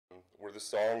were the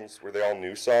songs, were they all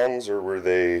new songs, or were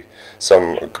they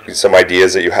some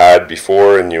ideas that you had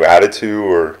before and you added to,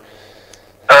 or?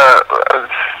 Uh,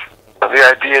 the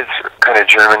ideas were kind of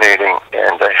germinating,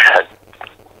 and I had,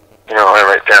 I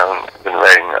write down, been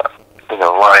writing,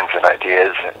 lines and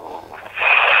ideas and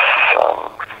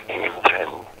song names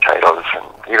and titles and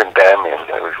even band names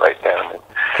I would write down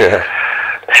Yeah.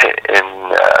 in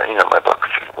my books,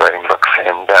 writing books,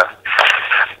 and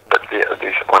but these,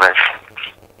 when I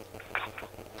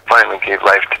finally gave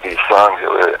life to these songs, it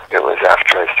was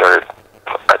after I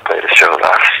played a show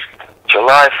last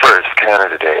July 1st,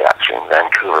 Canada Day, actually, in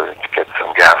Vancouver, to get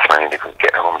some gas money to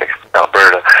get home to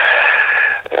Alberta.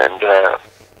 And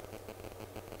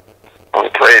we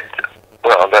played,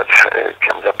 well, it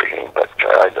comes up again, but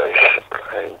I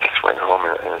just went home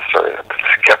and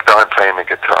kept on playing the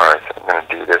guitar. I said, I'm going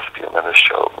to do this, do another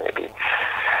show, maybe.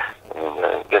 And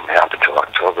it didn't happen until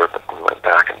October, but we went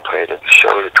back and played at the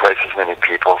show to twice as many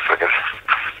people, for I guess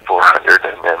 400,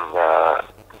 and then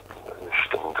it's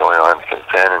been going on since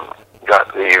then, and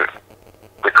got the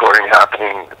recording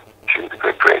happening to the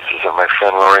good graces of my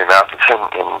friend Laurie Matheson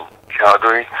in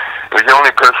Calgary. He was the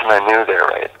only person I knew there,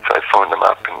 right? So I phoned him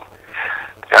up, and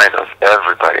the guy knows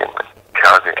everybody in the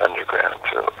Calgary underground.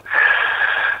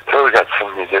 So we got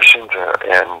some musicians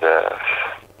and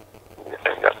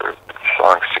got the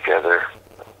songs together.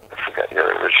 I forgot your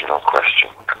original question.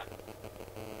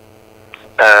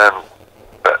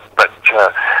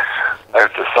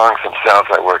 But the songs themselves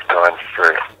I worked on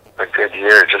for a good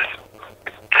year, just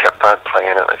kept on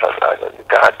playing it. I thought,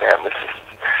 God damn, this is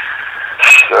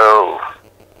so...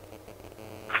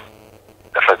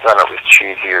 If I thought it was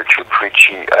cheesy or too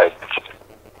preachy, I'd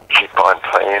keep on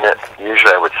playing it.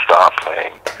 Usually I would stop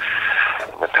playing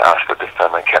in the past, but this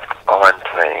time I kept on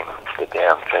playing the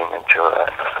damn thing until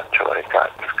I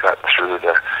got through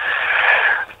the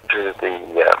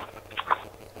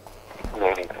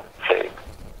maybe say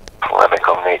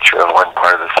polemical nature of one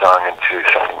part of the song into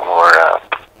something more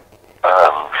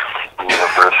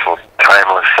universal,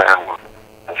 timeless sound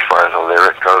as far as the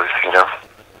lyric goes,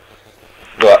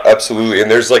 Well, absolutely,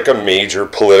 and there's like a major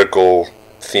political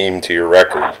theme to your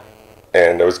record,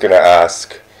 and I was gonna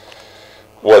ask,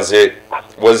 was it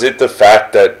the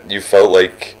fact that you felt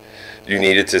like you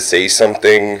needed to say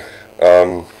something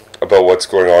about what's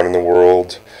going on in the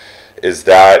world? Is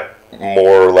that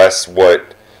more or less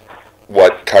what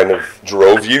kind of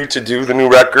drove you to do the new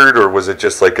record, or was it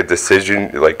just like a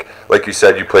decision, like you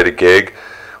said, you played a gig?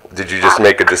 Did you just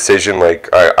make a decision like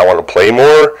I want to play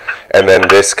more, and then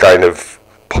this kind of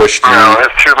pushed you? No,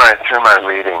 it's through my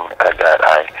reading that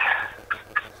I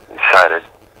decided.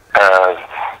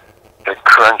 The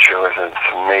Cruncher was this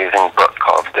amazing book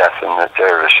called Death and the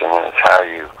Dervish, and it's how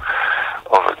you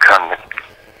overcome the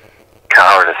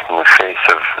cowardice in the face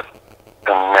of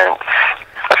immense,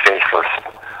 faceless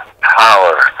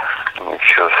power. And you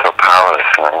feel so powerless,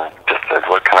 and I just said,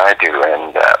 what can I do?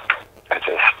 And I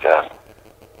just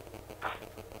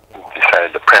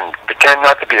decided to pretend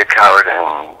not to be a coward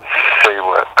and say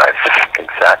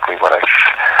exactly what I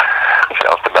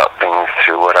felt about things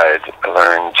through what I had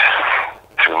learned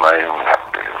through my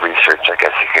research, I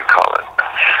guess you could call it,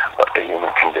 about the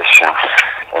human condition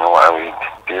and why we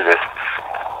do this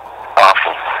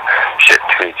awful shit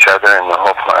to each other and the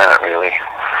whole planet, really.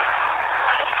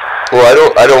 Well,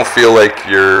 I don't feel like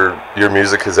your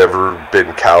music has ever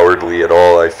been cowardly at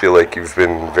all. I feel like you've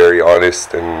been very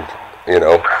honest, and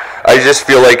I just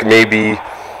feel like maybe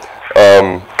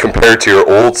compared to your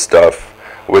old stuff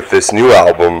with this new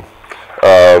album,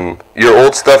 your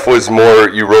old stuff was more,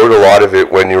 you wrote a lot of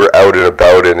it when you were out and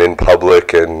about and in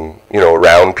public and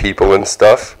around people and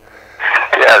stuff.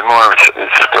 Yeah, more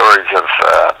stories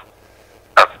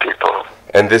of people.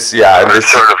 And this stories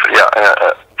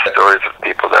of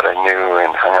people that I knew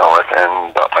and hung out with,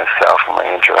 and about myself and my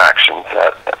interactions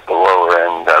at the lower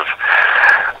end of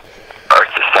our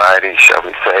society, shall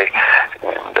we say.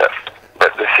 And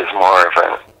but this is more of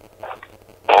an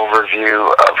overview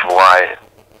of why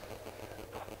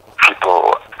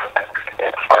people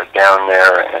are down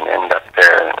there and end up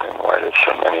there, and why there's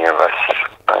so many of us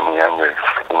on the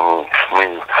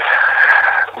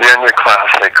underclass,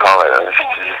 they call it. It's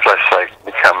just like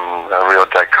become a real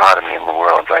dichotomy in the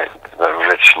world, right? The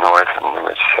rich north and the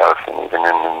rich south, and even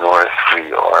in the north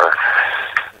there's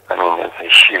a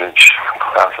huge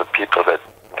class of people that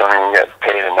don't even get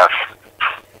paid enough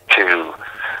to,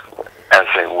 as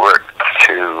they work,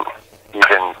 to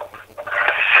even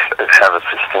have a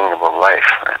sustainable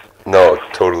life. Right? No,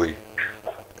 totally.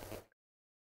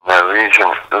 The reason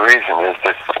is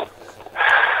this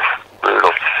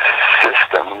brutal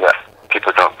system that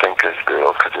people don't think is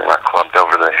brutal because they're not clubbed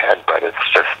over the head, but it's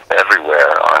just everywhere.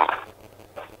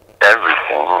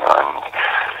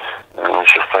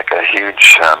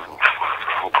 huge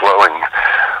glowing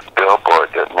billboard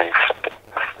that makes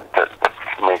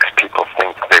people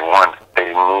think they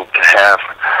need to have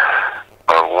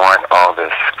or want all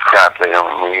this crap they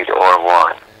don't need or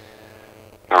want.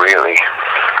 Really.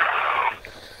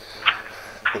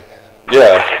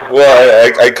 Yeah,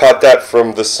 well, I caught that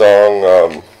from the song,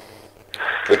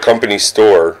 The Company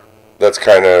Store. That's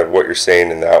kind of what you're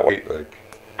saying in that one. Like,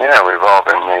 yeah, we've all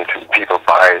been made to, people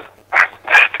buy,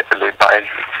 they buy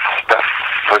stuff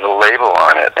for the label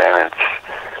on it, and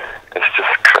it's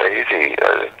just crazy.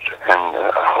 And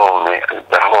the whole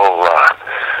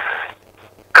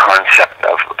concept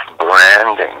of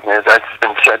branding, that's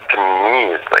been said to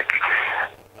me, is like,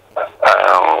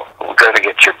 we've got to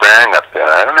get your brand up there.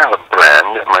 I don't have a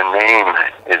brand. My name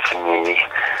is me.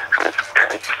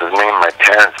 It's the name my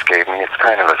parents gave me. It's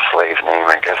kind of a slave name,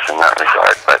 I guess, in that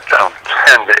regard. But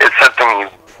and it's something you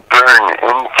burn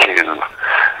into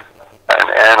an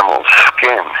animal's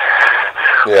skin.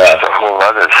 yeah. It's a whole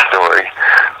other story.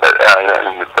 But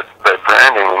by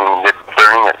branding, I mean, they're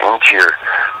burning it into your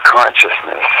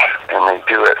consciousness, and they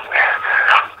do it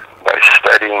by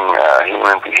studying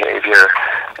human behavior,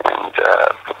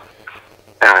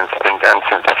 and it's been done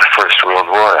since the First World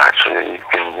War, actually.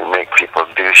 You make people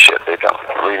do shit they don't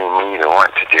really need or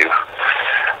want to do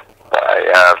by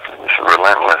this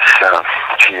relentless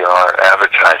PR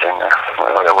advertising,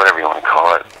 or whatever you want to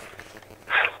call it,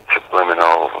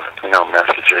 subliminal,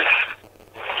 messages.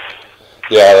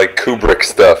 Yeah, like Kubrick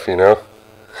stuff,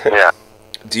 Yeah.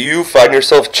 Do you find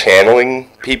yourself channeling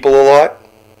people a lot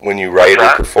when you write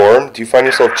or perform? Do you find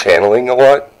yourself channeling a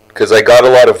lot? Because I got a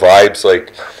lot of vibes,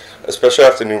 like, especially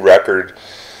after the new record,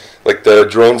 like the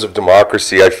Drones of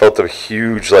Democracy, I felt a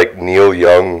huge, like, Neil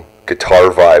Young guitar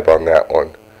vibe on that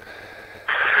one.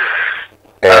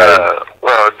 And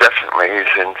well, definitely, he's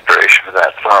the inspiration for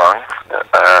that song.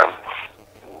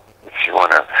 If you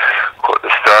want to quote the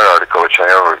Star article, which I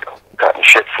already gotten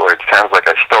shit for, it sounds like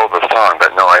I stole the song,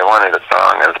 but no, I wanted a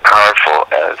song as powerful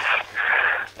as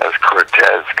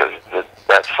Cortez, because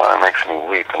that song makes me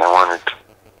weep, and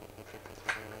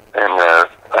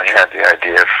I had the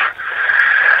idea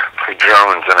for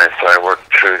Drones, and so I worked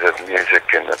through the music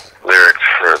and the lyrics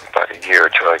for about a year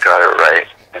till I got it right,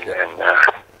 and then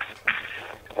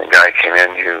the guy came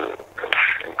in who was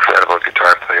an incredible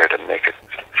guitar player to make it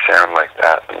sound like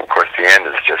that, and of course the end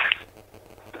is just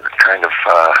kind of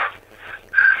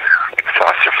like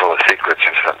saucer full of secrets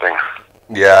or something.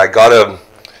 yeah, I got a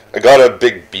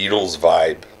big Beatles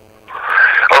vibe.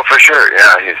 Oh, for sure,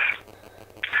 yeah,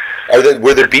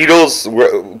 Were the Beatles?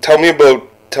 Tell me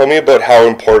about how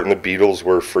important the Beatles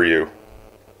were for you.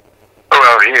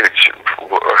 well, huge.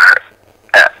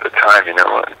 At the time,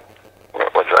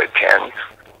 what was I, 10?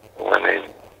 When they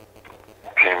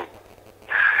came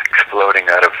exploding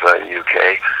out of the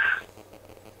UK.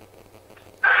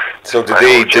 So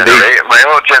My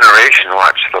whole generation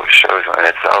watched those shows on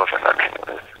Ed Sullivan. I mean,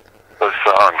 those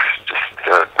songs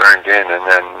just burned in, and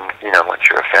then, once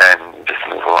you're a fan, you just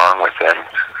move along with them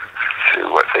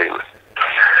through what they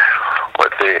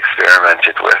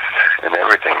experimented with and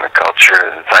everything, the culture,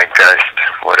 the zeitgeist,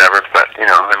 whatever. But,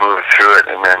 I moved through it,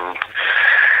 and then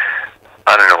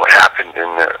I don't know what happened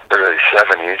in the early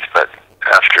 70s, but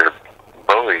after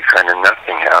Bowie, kind of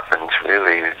nothing happened,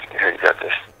 really. You got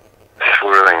this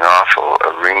swirling, awful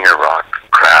arena rock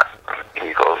crap,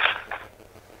 Eagles,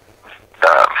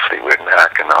 Fleetwood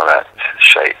Mac, and all that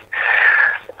shite.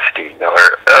 Steve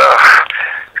Miller,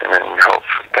 and then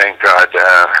thank God,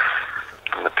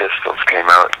 the Pistols came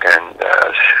out and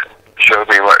showed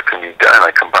me what can be done.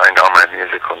 I combined all my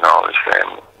musical knowledge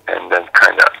and then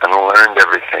kind of unlearned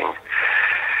everything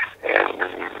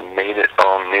and made it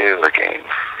all new again.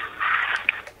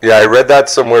 Yeah, I read that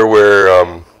somewhere where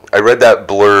I read that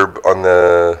blurb on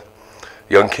the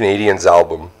Young Canadians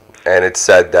album, and it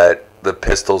said that the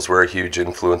Pistols were a huge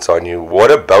influence on you.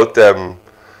 What about them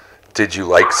did you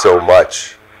like so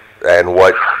much, and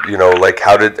what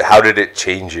how did it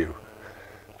change you?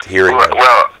 Hearing them?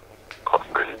 Well,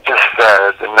 just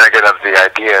the nugget of the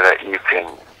idea that you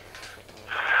can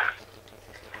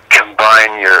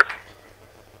combine your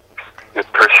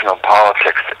personal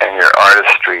politics and your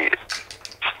artistry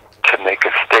to make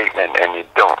a statement, and you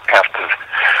don't have to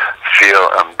feel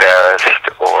embarrassed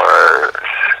or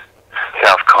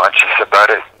self-conscious about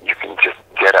it. You can just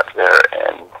get up there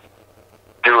and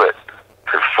do it,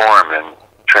 perform, and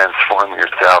transform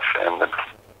yourself and the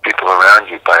people around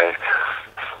you by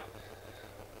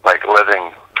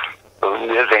living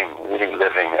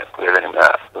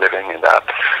it up,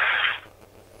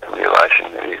 and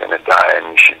realizing that you're going to die and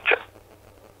you should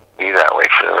be that way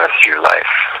for the rest of your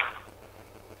life.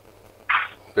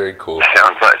 Very cool.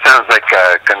 Sounds like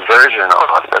a conversion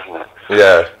almost, doesn't it?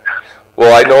 Yeah.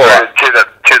 Well, I know.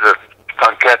 To the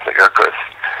punk ethic, of course.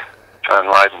 John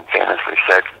Lydon famously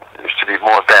said there should be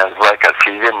more bands like us.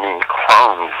 He didn't mean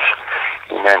clones.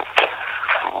 He meant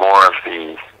more of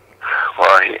the.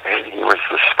 Well, he was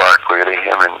the spark, really.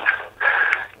 Him and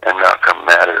Malcolm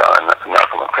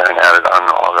McLaren added on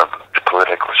all the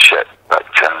political shit, but.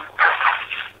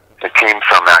 It came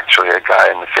from actually a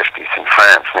guy in the 50s in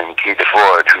France named Guy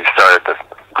Debord who started the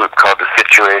group called the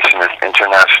Situationist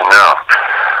International,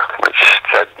 which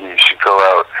said you should go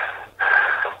out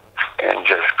and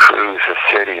just cruise the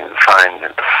city and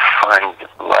find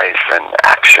life and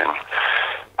action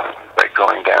by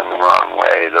going down the wrong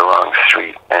way, the wrong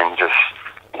street, and just,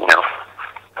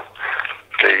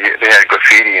 they had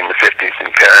graffiti in the 50s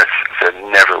in Paris that said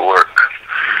never work.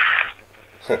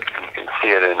 You can see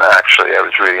it in, actually, I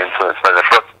was really influenced by the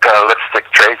book Lipstick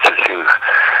Traces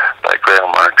by Grail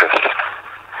Marcus.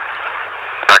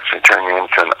 Actually turned me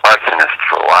into an arsonist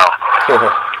for a while.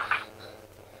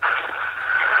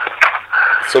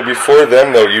 So before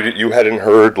then, though, you hadn't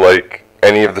heard, like,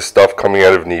 any of the stuff coming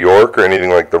out of New York or anything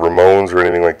like the Ramones or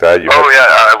anything like that? We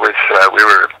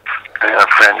were, a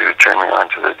friend who turned me on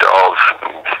to the Dolls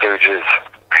and Stooges.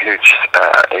 Huge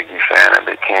Iggy fan. I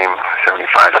became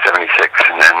 75, 76,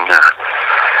 and then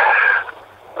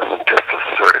the Pistols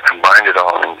sort of combined it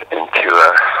all into a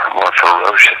more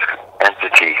ferocious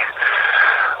entity. I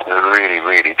was really,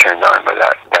 really turned on by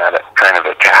that kind of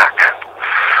attack.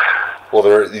 Well,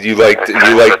 you like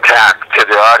attack to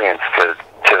the audience to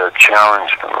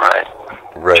challenge them, right?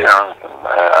 Right. Challenge them.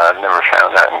 I've never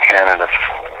found that in Canada,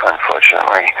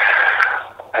 unfortunately.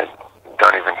 I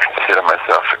don't even consider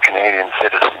myself a Canadian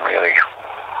citizen, really.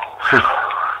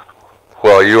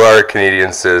 Well, you are a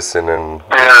Canadian citizen, and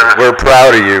we're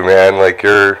proud of you, man. Like,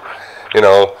 you're,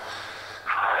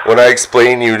 when I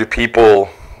explain you to people,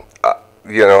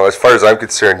 as far as I'm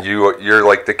concerned, you're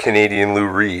like the Canadian Lou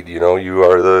Reed, you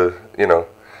are the,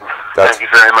 that's... Thank you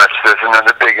very much. There's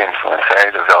another big influence,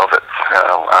 the Velvets.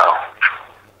 Oh, wow.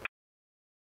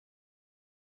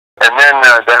 And then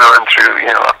on through,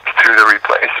 up through the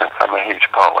Replacements. I'm a huge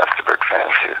Paul Westerberg fan,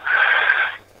 too.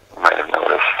 You might have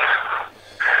noticed.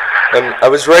 And I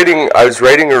was writing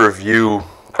a review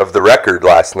of the record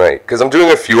last night, because I'm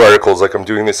doing a few articles, like I'm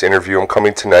doing this interview, I'm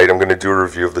coming tonight, I'm going to do a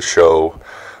review of the show,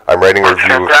 I'm writing a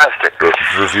review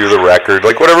of the record,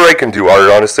 like whatever I can do, Art.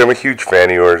 Honestly, I'm a huge fan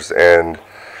of yours, and,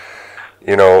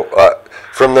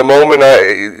 from the moment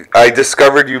I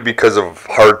discovered you because of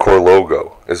Hardcore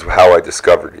Logo, is how I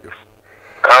discovered you.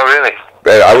 Oh, really?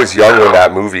 I was young when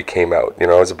that movie came out, I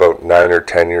was about 9 or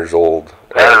 10 years old.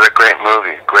 That was a great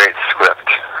movie, great script,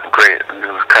 great,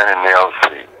 it kind of nails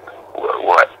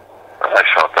what I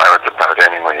felt I was about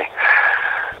anyway.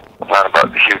 Not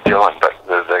about Hugh Dillon, but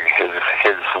the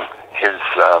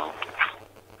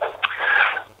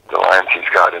lines he's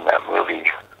got in that movie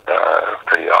are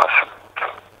pretty awesome.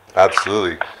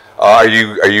 Absolutely. Are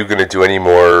you going to do any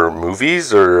more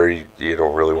movies, or you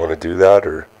don't really want to do that,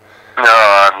 or? No,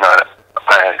 I'm not.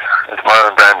 As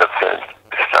Marlon Brando said,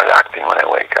 start acting when I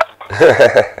wake up.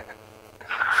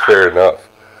 Fair enough.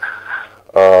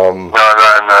 No, I'm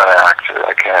not an actor.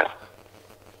 I can't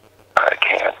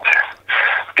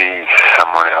be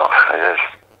someone else.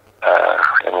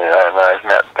 And I've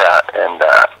met that, and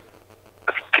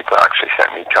people actually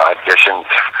sent me to auditions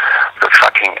for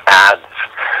fucking ads.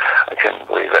 I couldn't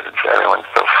believe it. Everyone's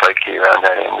so flaky around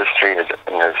that industry. It's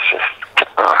just,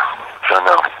 so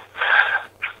no.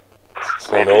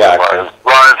 Maybe a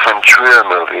Lawrence von Trier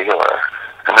movie or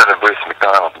another Bruce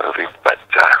McDonald movie, but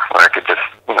where I could just,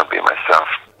 be myself.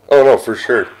 Oh, no, for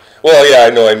sure. Well, yeah, I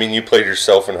know. I mean, you played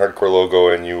yourself in Hardcore Logo,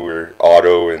 and you were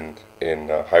Otto in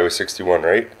Highway 61,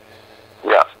 right?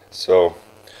 Yeah. So,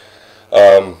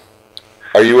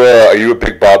 are you a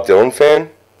big Bob Dylan fan?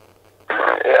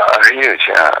 Yeah, huge,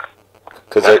 yeah.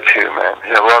 Cause too, man.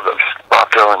 Yeah, well,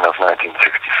 Bob Dylan of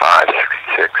 1965,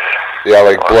 66. Yeah,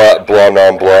 like Blonde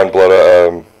on Blonde,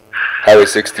 Highway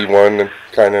 61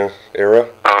 kind of era.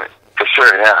 Oh, for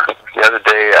sure, yeah. The other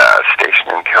day, station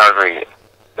in Calgary,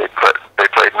 they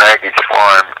played Maggie's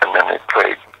Farm, and then they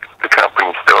played the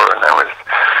Company Store, and I was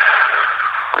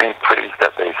really pleased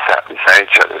that they sat beside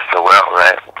each other so well,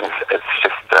 right? It's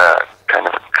just kind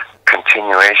of a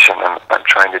continuation I'm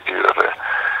trying to do of a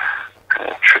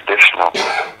traditional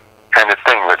kind of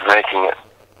thing with making it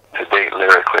to date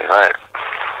lyrically, right?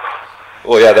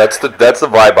 Well, yeah, that's the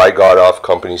vibe I got off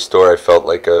Company Store. I felt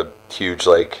like a huge,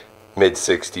 like,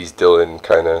 mid-60s Dylan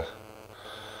kind of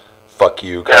fuck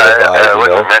you kind of vibe, it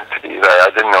wasn't meant to be. I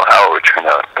didn't know how it would turn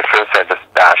out. At first I just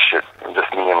bashed it,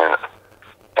 just me and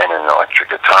an electric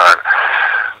guitar.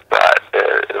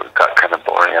 got kind of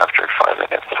boring after 5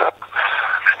 minutes. So I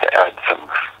had to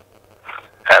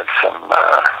add some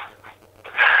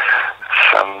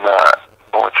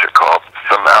what's it called?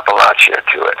 Some Appalachia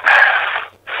to it.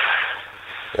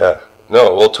 Yeah.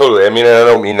 No, well, totally. I mean, I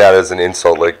don't mean that as an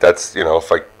insult. Like, that's, you know, if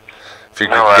you could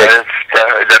get...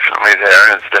 It's definitely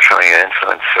there, and it's definitely an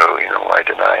influence, so, you know, why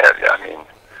deny it? I mean,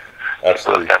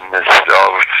 Absolutely. I've done this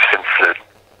all since the,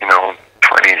 you know,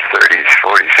 20s, 30s,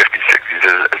 40s, 50s,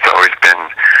 60s. It's always been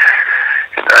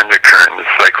an undercurrent.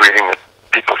 It's like reading the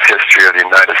people's history of the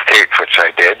United States, which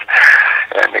I did,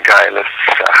 and the guy lists,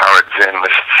 Howard Zinn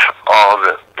lists all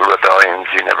the rebellions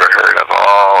you never heard of,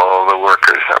 all the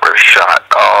workers that were shot,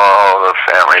 all the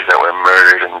families that were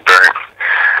murdered and burnt,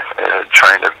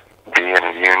 trying to be in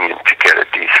a union to get a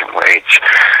decent wage.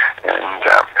 And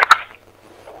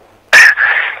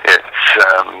it's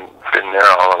been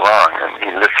there all along. And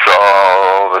he lists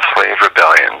all the slave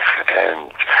rebellions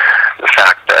and the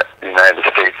fact that the United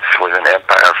States was an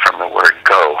empire from the word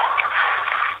go,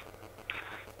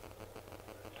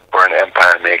 or an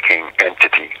empire-making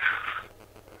entity.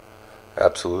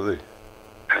 Absolutely.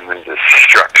 And the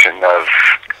destruction of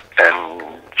and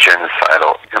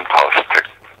genocidal impulse to,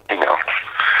 you know,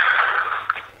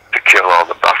 to kill all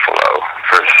the buffalo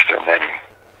first, and then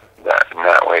in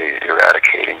that way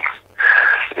eradicating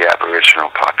the Aboriginal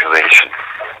population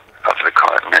of the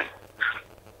continent.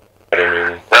 I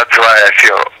mean, that's why I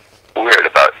feel weird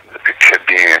about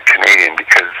being a Canadian,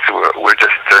 because we're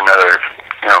just another,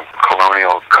 you know,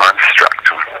 colonial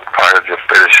construct, part of the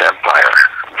British Empire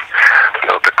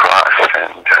built across.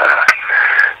 And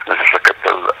let's look at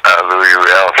the Louis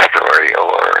Riel story,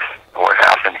 or what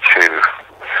happened to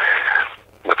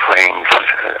the Plains.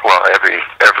 Well, every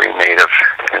native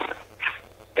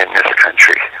in this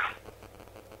country.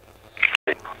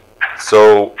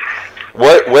 So,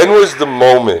 when was the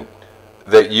moment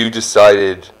that you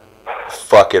decided,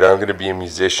 fuck it, I'm going to be a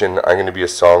musician, I'm going to be a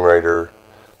songwriter,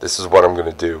 this is what I'm going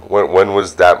to do? When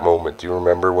was that moment? Do you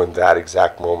remember when that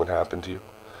exact moment happened to you?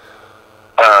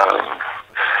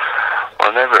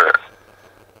 Well, never.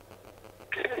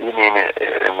 You mean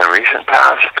in the recent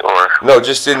past, or? No,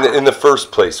 just in the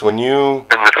first place. When you...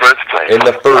 In the first place. In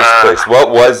the first place.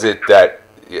 What was it that,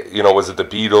 you know, was it the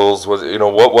Beatles? Was it, you know,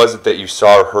 what was it that you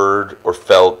saw or heard or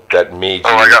felt that made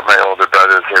you... Oh, I got my older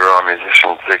brothers. They were all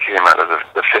musicians. They came out of the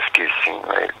 50s scene,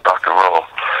 right? Rock and roll.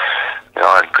 You know,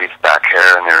 I had greased back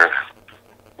hair, and they were,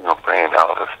 you know, playing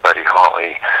Elvis, Buddy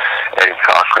Holly, Eddie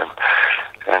Cochran.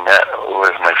 And that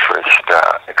was my first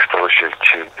exposure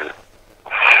to the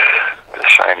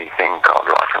shiny thing called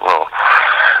rock and roll.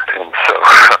 And so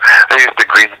I used to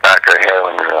grease back our hair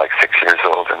when we were like 6 years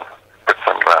old and put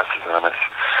sunglasses on us.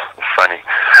 It was funny.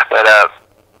 But it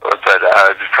was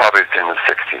probably in the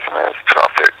 60s when I was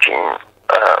 12, 13.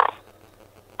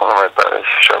 One of my brothers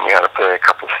showed me how to play a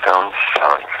couple Stones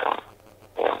songs,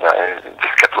 and I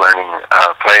just kept learning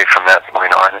how to play from that point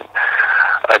on. And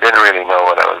I didn't really know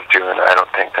what I was doing, I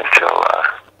don't think, until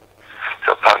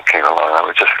punk came along. I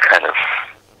was just kind of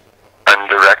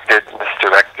undirected,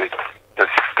 misdirected,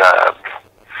 just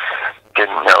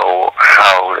didn't know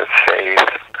how to say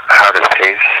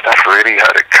stuff, really, how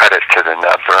to cut it to the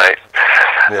nub, right?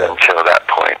 Yeah. Until that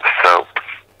point. So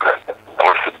that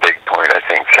was the big point, I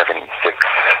think, 76,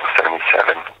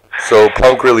 77. So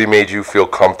punk really made you feel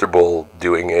comfortable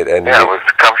doing it, and yeah, I was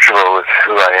comfortable with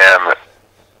who I am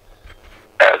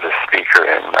as a speaker,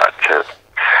 and not to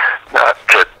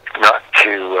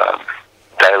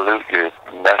dilute your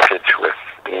message with,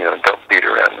 you know, don't beat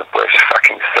around the bush,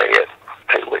 fucking say it,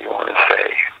 say what you want to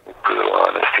say, with brutal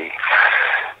honesty,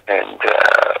 and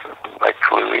like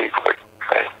Louis,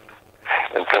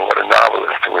 and so what a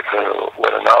novelist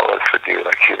would do,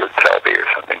 like Hubert Selby or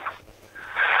something.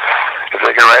 If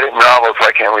they can write it in novels,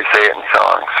 why can't we say it in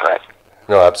songs, right?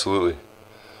 No, absolutely.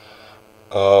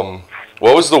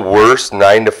 What was the worst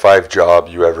 9-to-5 job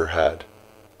you ever had?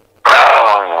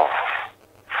 Oh,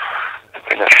 there's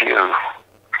been a few.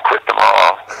 Quit them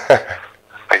all.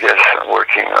 I guess I'm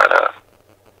working on a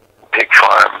pig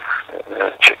farm,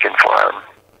 a chicken farm,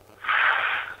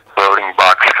 loading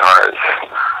boxcars.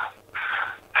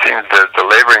 Seems that the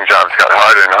laboring jobs got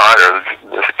harder and harder.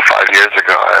 Just 5 years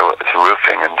ago, I was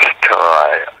roofing until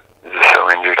I was just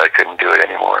so injured I couldn't do it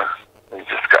anymore. It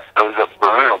was a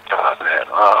brutal job, man.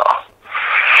 Oh.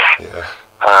 Yeah.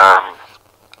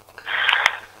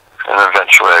 And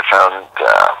eventually I found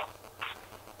the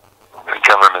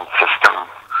government system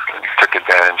and took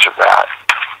advantage of that.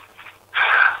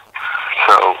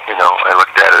 So, you know, I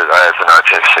looked at it as an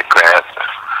artistic grant.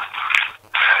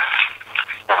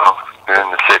 You know, in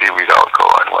the city we don't go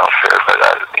on welfare, but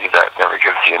that never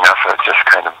gives you enough. It just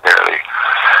kind of barely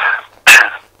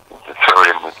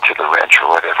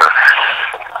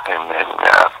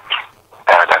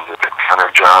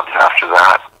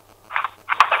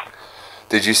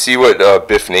Did you see what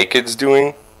Biff Naked's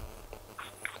doing?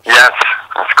 Yes,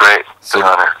 that's great. So Good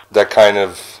honor. that kind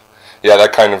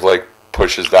of like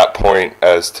pushes that point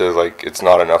as to like it's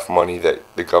not enough money that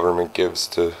the government gives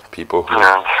to people who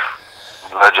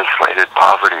Legislated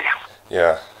poverty.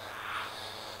 Yeah.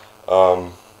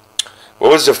 What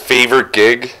was your favorite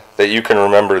gig that you can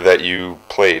remember that you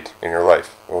played in your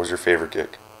life? What was your favorite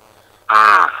gig?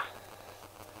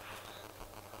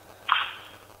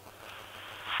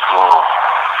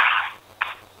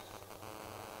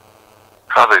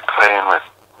 Probably playing with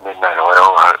Midnight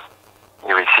Oil at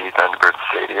UBC Thunderbird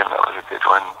Stadium. That was a good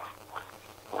one.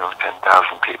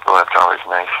 10,000 people. That's always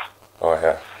nice. Oh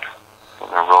yeah.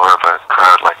 And the roar of a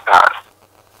crowd like that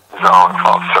is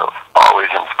also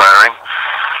always inspiring.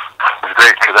 It was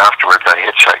great because afterwards I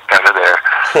hitchhiked out of there.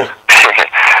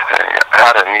 I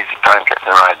had an easy time getting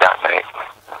a ride that night.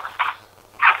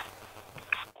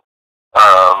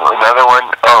 Another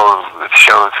one, the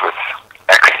shows with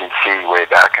XTC way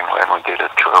back and when we did a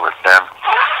tour with them.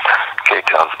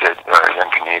 K-Tels did,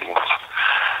 Young Canadians.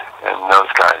 And those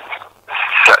guys,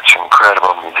 such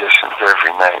incredible musicians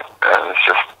every night. And it's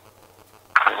just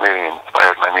really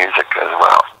inspired my music as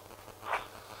well.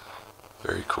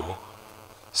 Very cool.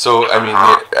 So, I mean,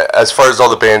 as far as all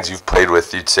the bands you've played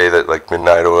with, you'd say that like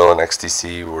Midnight Oil and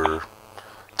XTC were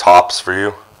tops for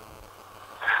you?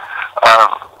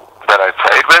 That I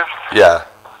played with? Yeah.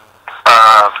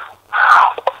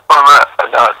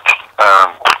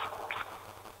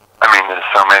 I mean, there's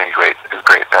so many great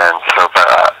bands, so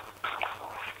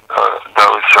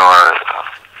those are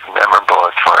memorable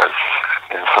as far as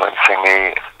influencing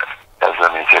me as a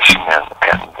musician and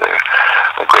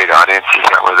the great audiences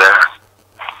that were there.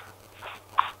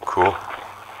 Cool.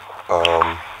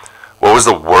 What was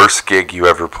the worst gig you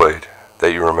ever played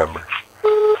that you remember?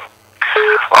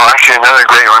 Well, actually, another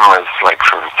great one was like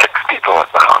for 6 people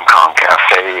at the Hong Kong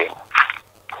Cafe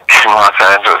in Los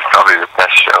Angeles. Probably the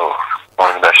best show,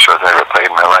 one of the best shows I ever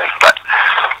played in my life. But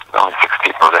only 6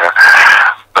 people there.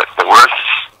 But the worst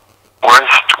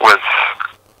was,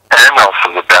 and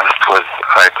also the best was,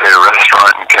 I played a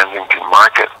restaurant in Kensington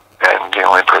Market, and the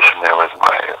only person there was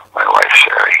my wife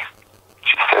Sherry.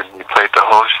 She said, "You played the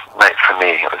whole night for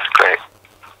me." It was great.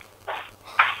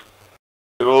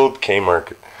 Good old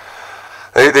K-Market.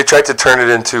 They tried to turn it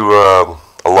into a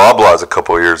Loblaws a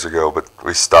couple of years ago, but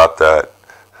we stopped that.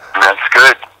 That's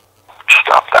good.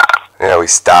 Stop that. Yeah, we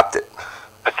stopped it.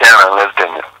 The town I live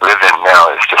in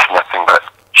now is just nothing but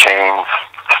chains,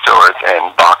 stores,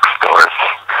 and box stores.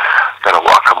 Gotta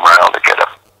walk a mile to get a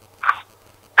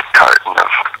carton of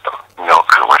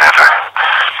milk or whatever.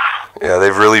 Yeah,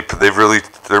 they're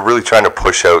really trying to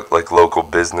push out like local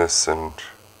business, and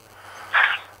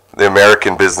the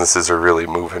American businesses are really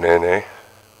moving in, eh?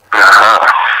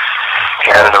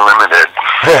 Canada Limited,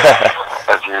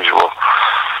 as usual.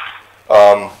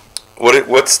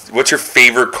 What's your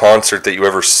favorite concert that you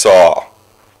ever saw?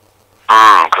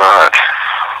 God.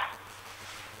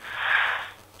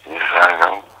 I don't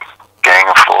know. Gang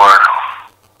of Four,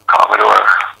 Commodore.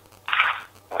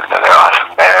 Another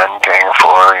awesome band, Gang of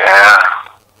Four, yeah.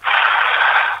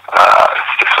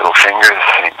 Six Little Fingers,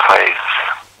 same place.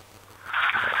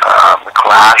 The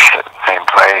Clash at the same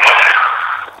place.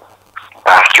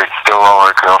 Bastards Still All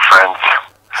Our Girlfriends.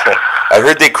 I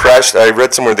heard they crashed. I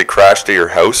read somewhere they crashed at your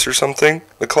house or something.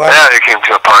 The Clash. Yeah, they came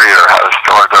to a party at our house,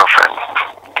 stole our girlfriends,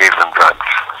 and gave them drugs.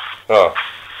 Oh.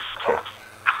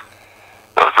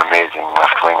 Those amazing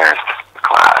left-wingers, The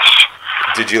Clash.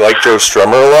 Did you like Joe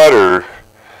Strummer a lot, or?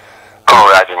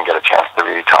 Oh, I didn't get a chance to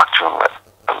really talk to him,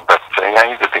 but yeah,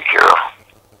 he's a big hero.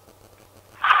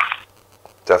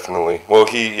 Definitely. Well,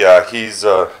 he's.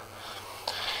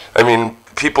 I mean,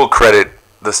 people credit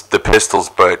the Pistols,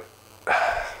 but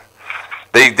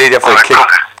they definitely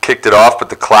kicked it off. But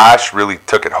the Clash really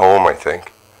took it home, I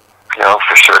think. Yeah,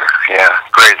 for sure. Yeah,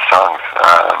 great songs.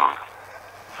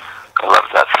 I love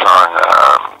that song.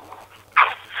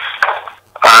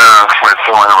 What's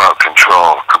the one about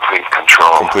control? Complete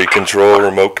control. Complete control,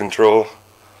 remote control.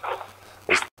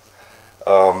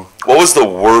 What was the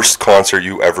worst concert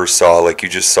you ever saw? Like, you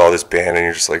just saw this band and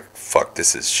you're just like, fuck,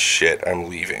 this is shit, I'm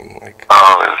leaving. Like,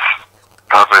 oh, it was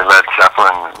probably Led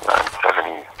Zeppelin,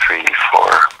 73,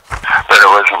 4. But it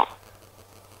wasn't,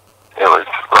 it was,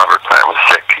 Robert Plant was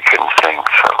sick, he couldn't sing,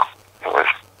 so it was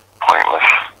pointless.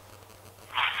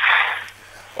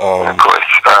 And of course,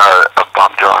 a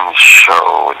Bob Dylan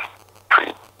show was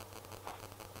pretty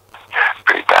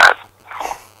bad.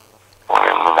 One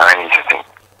in the 90s, I think.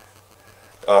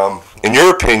 In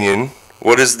your opinion,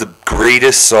 what is the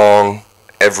greatest song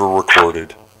ever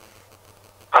recorded?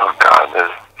 Oh God,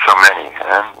 there's so many,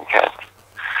 man. You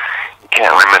can't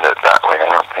can't limit it that way, I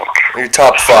don't think. Your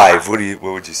top 5, what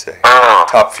would you say? Oh,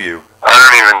 Top few. I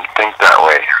don't even think that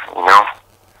way, you know?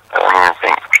 I don't even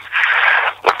think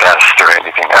the best or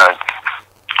anything.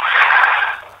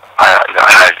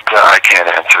 I can't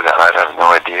answer that. I have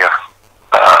no idea.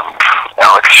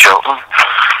 Alex Chilton.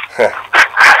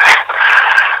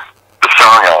 The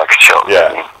song Alex Chilton. Yeah.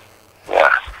 I mean. Yeah.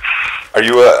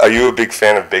 Are you a big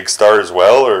fan of Big Star as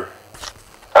well, or?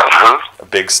 Of who? A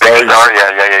Big Star? Big Star,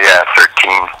 yeah.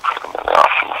 13. Another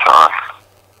awesome song.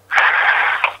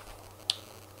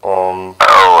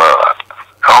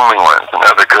 Only Ones,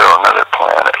 Another Girl, Another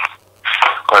Planet.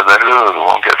 Or The Who,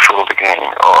 Won't Get Fooled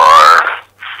Again. Or,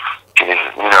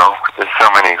 Jesus, you know, there's so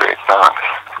many great songs.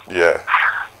 Yeah.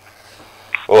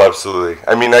 Well, absolutely.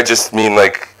 I mean, I just mean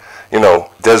like, you know,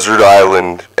 Desert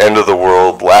Island, End of the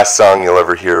World, last song you'll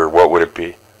ever hear, what would it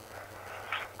be?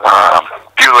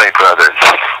 Bewlay Brothers,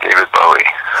 David Bowie.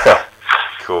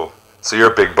 Cool. So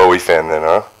you're a big Bowie fan then,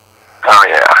 huh? Oh,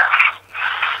 yeah.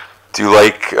 Do you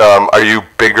like, are you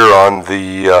bigger on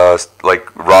the, like,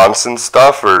 Ronson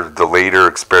stuff, or the later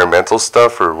experimental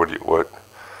stuff, or what? Well,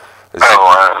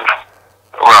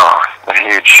 the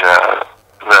huge,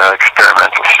 the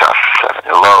experimental stuff,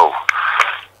 Low.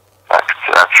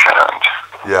 That sound.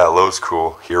 Yeah, Low's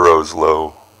cool. Heroes,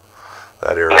 Low.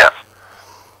 That era. Yeah.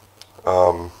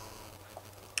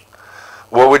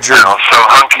 What would your... And also,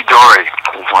 Hunky Dory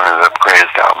is one of the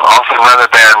greatest albums. Also,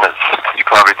 another band that you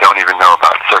probably don't even know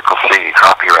about, Circle C,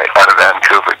 copyright, out of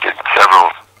Vancouver, did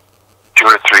 2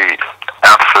 or 3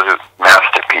 absolute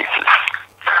masterpieces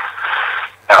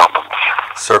albums.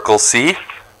 Circle C?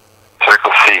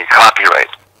 Circle C,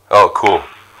 copyright. Oh, cool.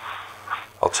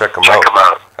 I'll check them out. Check them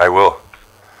out. I will.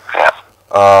 Yeah.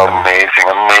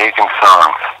 Amazing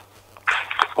songs.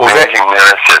 Well, amazing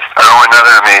lyricist.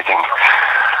 Another amazing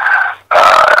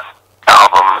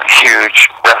album, huge,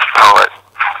 best poet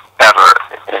ever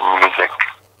in music,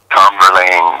 Tom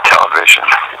Verlaine, Television.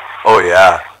 Oh,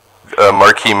 yeah.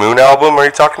 Marquee Moon album, are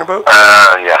you talking about?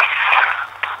 Yes.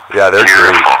 Yeah, they're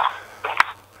beautiful.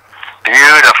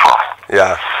 Beautiful.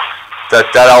 Yeah.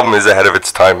 That album is ahead of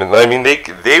its time. And I mean,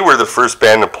 they were the first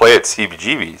band to play at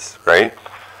CBGB's, right?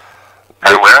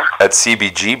 At where? At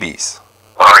CBGB's.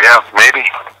 Oh, yeah, maybe.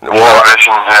 Well,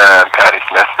 Television, Patti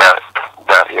Smith,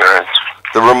 that year.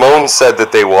 The Ramones said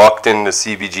that they walked into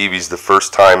CBGB's the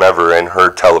first time ever and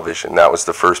heard Television. That was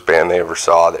the first band they ever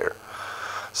saw there.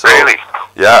 So, really?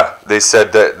 Yeah, they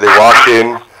said that they walked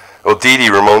in. Well, Dee Dee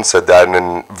Ramone said that, and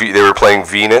then they were playing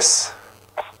Venus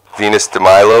de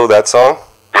Milo, that song.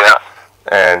 Yeah.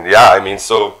 And yeah, I mean,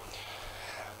 so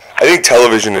I think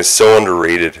Television is so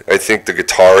underrated. I think the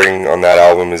guitaring on that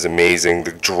album is amazing.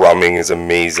 The drumming is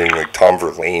amazing. Like Tom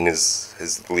Verlaine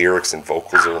his lyrics and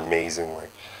vocals are amazing. Like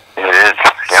it is.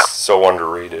 Yeah. So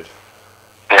underrated.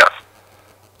 Yeah.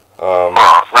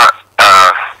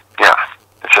 Yeah.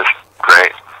 It's just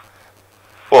great.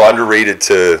 Well, underrated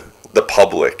to the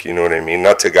public, you know what I mean?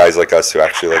 Not to guys like us who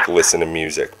actually like listen to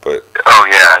music, but... Oh,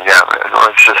 yeah. Well,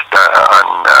 it's just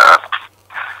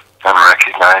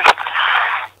unrecognized.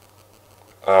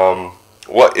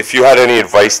 What if you had any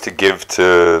advice to give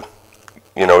to,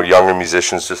 you know, younger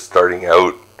musicians just starting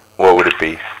out, what would it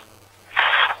be?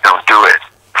 Don't do it.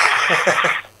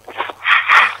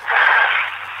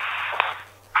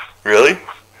 Really?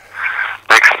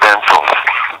 Make stencils.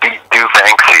 Do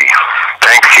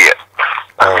Banksy it.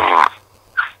 I mean,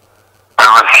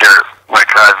 unless you're, like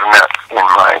I've met in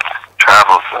my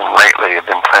travels, and lately I've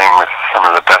been playing with some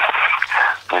of the best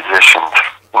musicians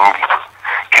in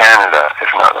Canada, if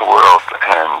not the world,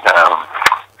 and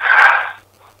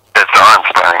it's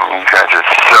awe-inspiring. These guys are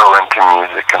so into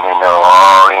music, and they know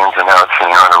all the ins and outs, and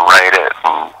they know how to write it,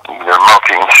 and they're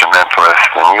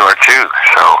multi-instrumentalists, and you are too,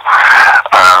 so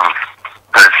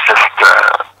it's just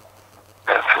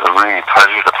it's a really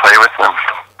pleasure to play with them,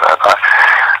 but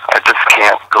I just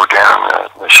can't go down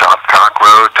the shop talk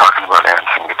road talking about amps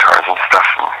and guitars and stuff,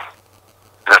 and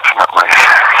that's not my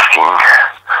scene.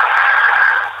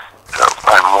 So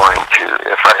I'm more into,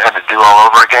 if I had to do all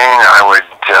over again, I would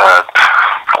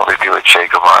probably do a Che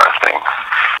Guevara thing.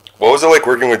 What was it like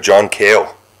working with John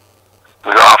Cale? It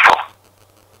was awful.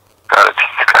 Gotta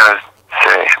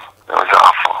say, it was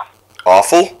awful.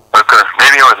 Awful?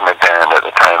 Maybe it was my band at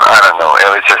the time. I don't know. It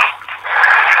was just,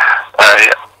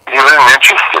 he wasn't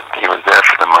interested. He was there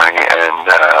for the money, and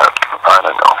I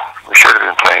don't know. We should have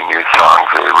been playing new songs.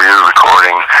 We were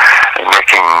re-recording and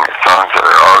making songs that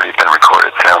had already been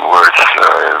recorded sound worse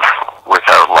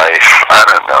without life. I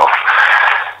don't know.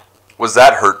 Was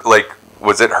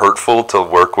it hurtful to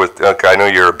work with, I know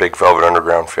you're a big Velvet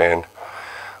Underground fan.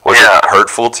 Was it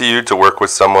hurtful to you to work with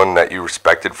someone that you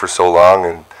respected for so long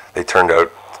and it turned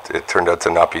out to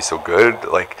not be so good.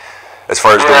 Like, as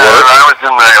far as the work. I was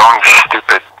in my own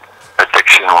stupid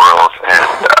addiction world, and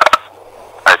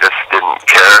I just didn't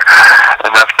care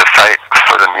enough to fight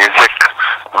for the music,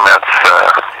 and that's,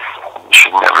 you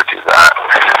should never do that.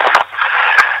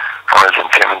 I was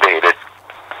intimidated.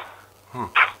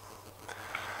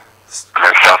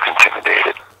 I felt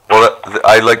intimidated. Well,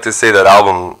 I'd like to say that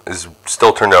album is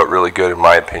still turned out really good in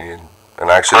my opinion, and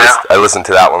actually I listened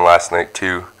to that one last night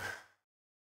too.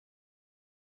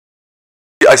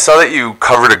 I saw that you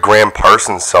covered a Graham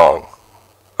Parsons song.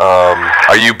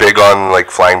 Are you big on like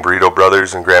Flying Burrito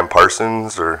Brothers and Graham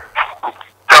Parsons, or?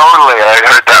 Totally. I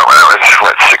heard that when I was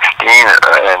 16,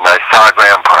 and I saw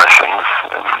Graham Parsons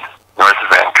in north of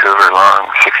Vancouver, long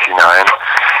 '69,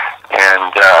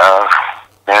 and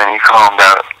man, he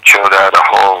showed out a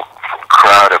whole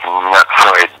crowd of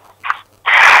nutsoid,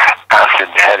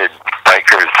 acid-headed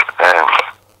bikers, and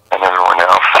everyone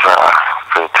else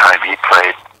for the time he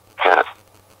played.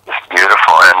 Just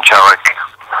beautiful, angelic.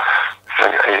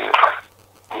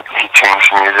 He changed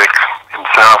music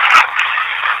himself.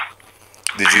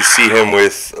 Did you see him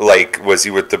with, like, was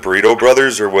he with the Burrito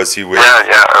Brothers, or was he with... Yeah,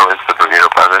 it was the Burrito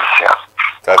Brothers, yeah.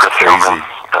 That's Chris crazy. Hillman,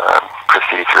 Chris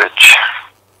Etheridge.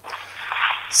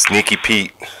 Sneaky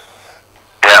Pete.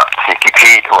 Yeah, Sneaky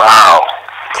Pete, wow.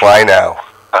 Kleinow.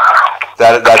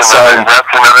 That That's song...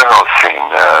 That's another whole scene,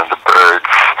 the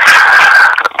Birds,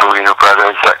 Burrito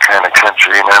Brothers, that kind of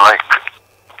country, and I like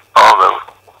all the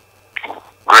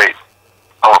great,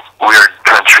 weird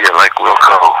country like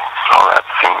Wilco, all that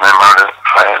scene.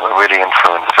 I'm really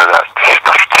influenced by that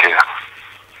stuff too.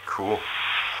 Cool.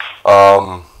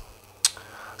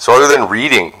 So other than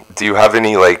reading, do you have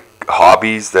any like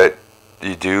hobbies that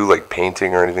you do, like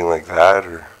painting or anything like that,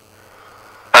 or?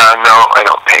 No, I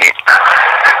don't paint.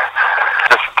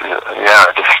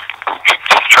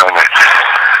 Just trying to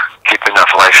keep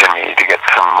enough life in me to get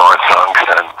some more songs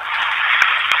done.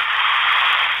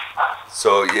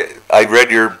 So yeah, I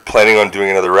read you're planning on doing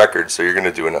another record, so you're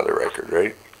gonna do another record,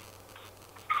 right?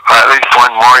 At least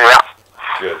one more, yeah.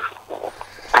 Good.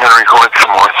 I'm gonna record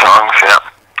some more songs, yeah.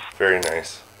 Very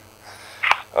nice.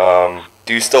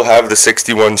 Do you still have the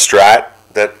 61 Strat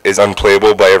that is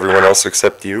unplayable by everyone else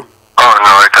except you? Oh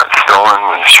no, it got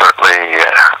stolen shortly,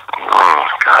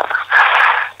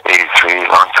 83,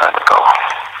 long time ago.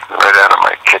 Right out of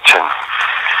my kitchen.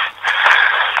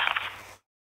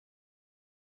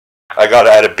 I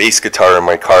had a bass guitar in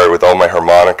my car with all my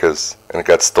harmonicas, and it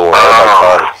got stolen out of my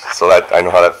car. So that I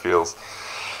know how that feels.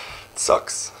 It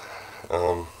sucks.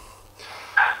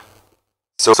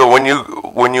 So when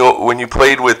you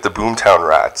played with the Boomtown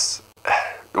Rats,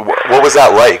 what was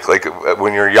that like? Like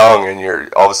when you're young and you're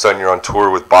all of a sudden you're on tour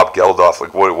with Bob Geldof.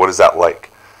 Like what is that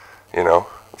like? You know,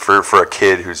 for a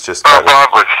kid who's just. Bob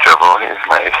was civil. He was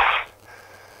nice.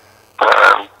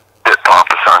 Bit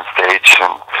pompous on stage,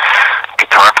 and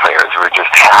guitar players were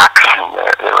just hacks, and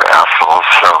they were assholes.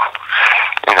 So,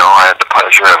 I had the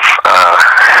pleasure of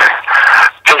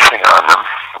pissing on them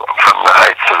from the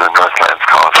heights of the Northlands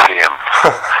Coliseum.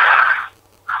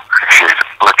 If you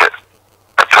look at,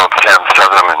 I told Sam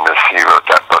Sutherland this, he wrote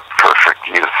that book, Perfect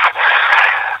Youth,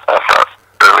 about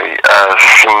early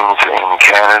scenes in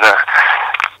Canada.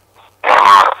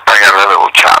 I got a little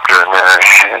chapter in there,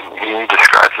 and he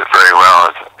describes it very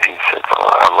well. He said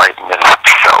a light mist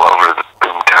fell over the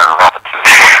Boomtown Rats.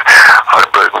 Art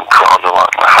Bergmann crawled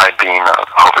along the high beam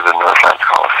over the Northlands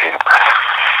Coliseum.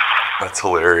 That's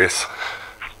hilarious.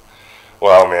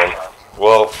 Wow, man.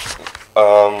 Well,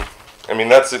 I mean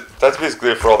that's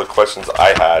basically it for all the questions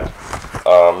I had.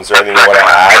 Is there anything you want to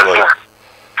add?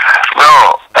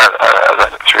 No,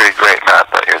 that's really great, Matt,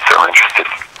 that you're so interested.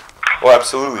 Well,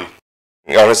 absolutely.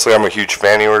 Honestly, I'm a huge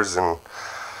fan of yours, and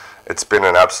it's been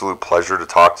an absolute pleasure to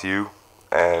talk to you,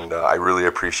 and I really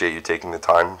appreciate you taking the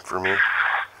time for me.